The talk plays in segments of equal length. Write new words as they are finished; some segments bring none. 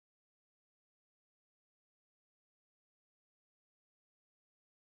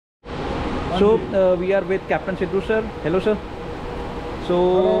So we are with Captain Sidhu sir. Hello sir.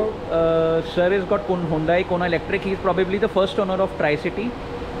 So sir has got Hyundai Kona Electric. He is probably the first owner of Tri-City.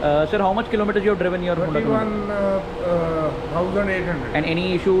 Sir, how much kilometers you have driven your Hyundai? 31,800. And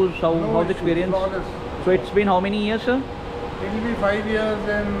any issues? How's the experience? Flawless. So it's been how many years, sir? It will be 5 years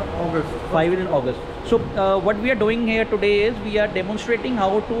in August. 5 years in August. So what we are doing here today is we are demonstrating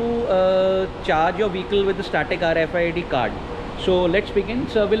how to charge your vehicle with the Statiq RFID card. So let's begin.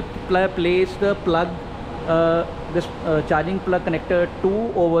 So we'll place the plug, this charging plug connector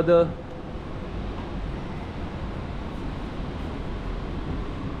 2 over the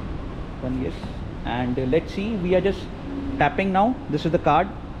one. Yes, and let's see, we are just tapping now. This is the card.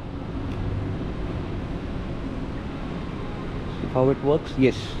 See how it works.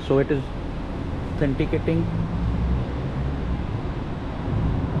 Yes, so it is authenticating.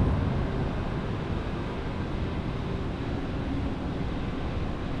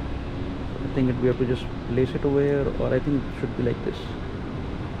 I think we have to just place it over here, or I think it should be like this.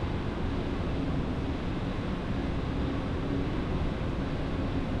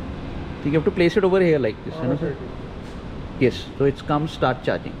 So you have to place it over here like this. Okay. Yes, so it's come start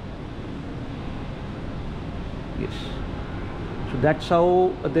charging. Yes, so that's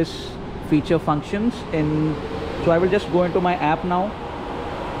how this feature functions in. So I will just go into my app now.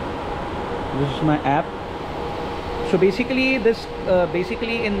 This is my app. So basically this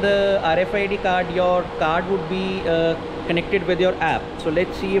basically in the RFID card, your card would be connected with your app. So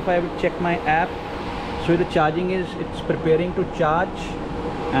let's see if I will check my app. So the charging is, it's preparing to charge,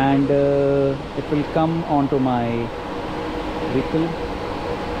 and it will come onto my vehicle.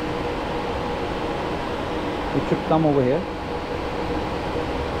 It should come over here.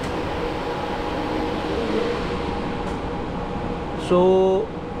 So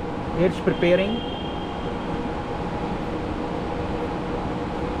it's preparing.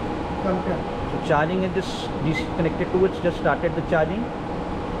 So charging is just connected to it, just started the charging.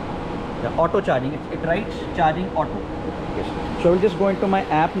 The auto charging, it writes charging auto. Yes. So I will just go into my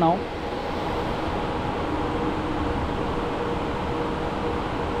app now.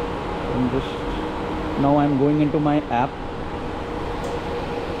 Now I'm going into my app.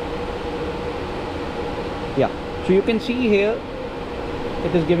 Yeah, so you can see here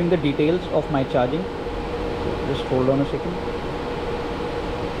it is giving the details of my charging. Just hold on a second.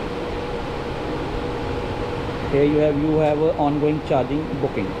 Here you have a ongoing charging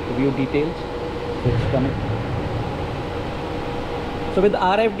booking. View details. It's coming. So with the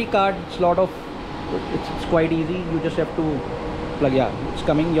RFID card, it's quite easy. You just have to plug. Yeah, it's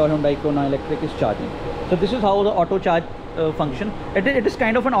coming. Your Hyundai Kona Electric is charging. So this is how the auto charge function. It is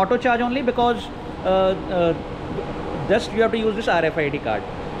kind of an auto charge only because just you have to use this RFID card.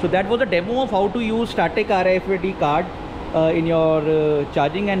 So that was a demo of how to use Statiq RFID card in your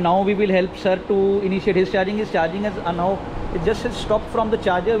charging, and now we will help sir to initiate his charging. His charging is now it just has stopped from the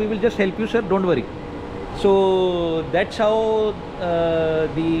charger. We will just help you, sir, don't worry. So that's how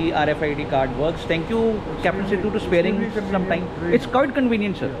the RFID card works. Thank you, Captain Sidhu, to sparing some time. It's quite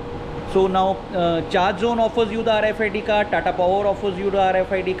convenient, sir. So now Charge Zone offers you the RFID card, Tata Power offers you the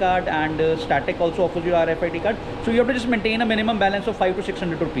RFID card, and Statiq also offers you the RFID card. So you have to just maintain a minimum balance of 500 to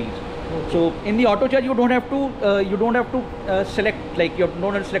 600 rupees. Okay. So in the auto charge, you don't have to select, like you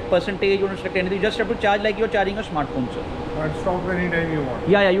don't have to select percentage, you don't select anything. You just have to charge like you're charging a smartphone, sir. And stop anytime you want.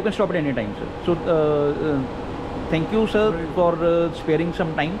 Yeah, you can stop at any time, sir. So thank you, sir, for sparing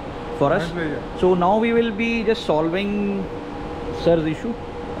some time for us. So now we will be just solving sir's issue.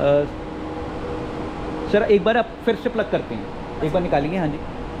 Sir एक बार आप फिर से plug करते हैं, एक बार निकालेंगे. हाँ जी,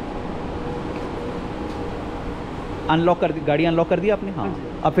 unlock कर दी, गाड़ी अनलॉक कर दी आपने. हाँ,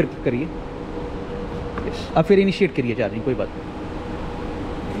 अब फिर करिए. यस, अब फिर इनिशिएट करिए चार्जिंग. कोई बात नहीं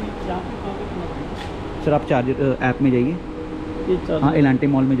सर, आप चार्जर ऐप में जाइए. हाँ, एलांटे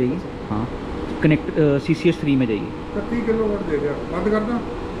मॉल में जाइए. हाँ, कनेक्ट CCS 3 में जाइए. 30 किलोवाट दे दिया, बंद करना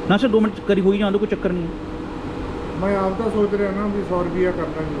ना सर. 2 मिनट करीब हो ही जाए तो कोई चक्कर नहीं है. मैं आप तो सोच रहा ना भी 100 रुपया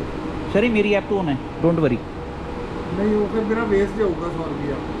करना है सर. ये मेरी ऐप तो ऑन है, डोंट वरी. नहीं, वो फिर मेरा वेस्ट जाऊगा 100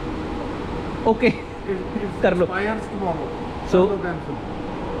 रुपया. ओके, कर लो.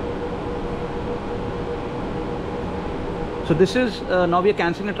 So this is now we are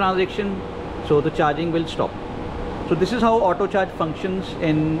cancelling the transaction, so the charging will stop. So this is how auto charge functions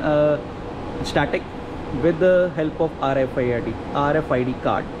in Statiq with the help of RFID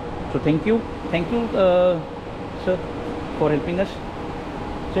card. So thank you sir, for helping us.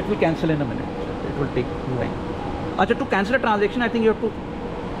 So it will cancel in a minute. It will take time. Achha, to cancel a transaction, I think you have to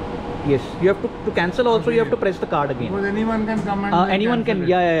Yes, you have to cancel also. You have to press the card again. Because anyone can come and Anyone can, cancel it.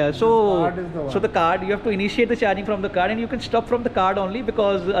 yeah. So, This card is the one. so the card, you have to initiate the charging from the card, and you can stop from the card only,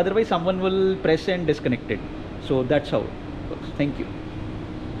 because otherwise someone will press and disconnect it. So that's how it works. Thank you.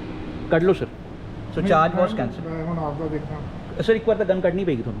 Cut lo, sir. So charge was cancelled. ਹੁਣ ਆਪਦਾ ਦੇਖਾਂ Sir, एक बार the gun kadni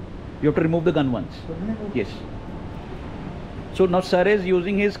pegi thonu. You have to remove the gun once. Yes. So now sir is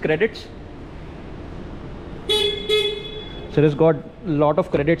using his credits. Sir has got a lot of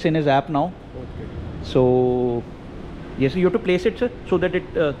credits in his app now. Okay. So yes, you have to place it, sir, so that it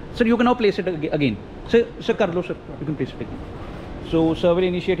sir, you can now place it again. Sir kar lo, sir, you can place it again. So sir will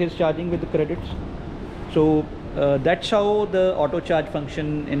initiate his charging with the credits. So that's how the auto charge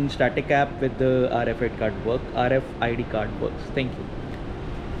function in Statiq app with the RFID card works. Thank you.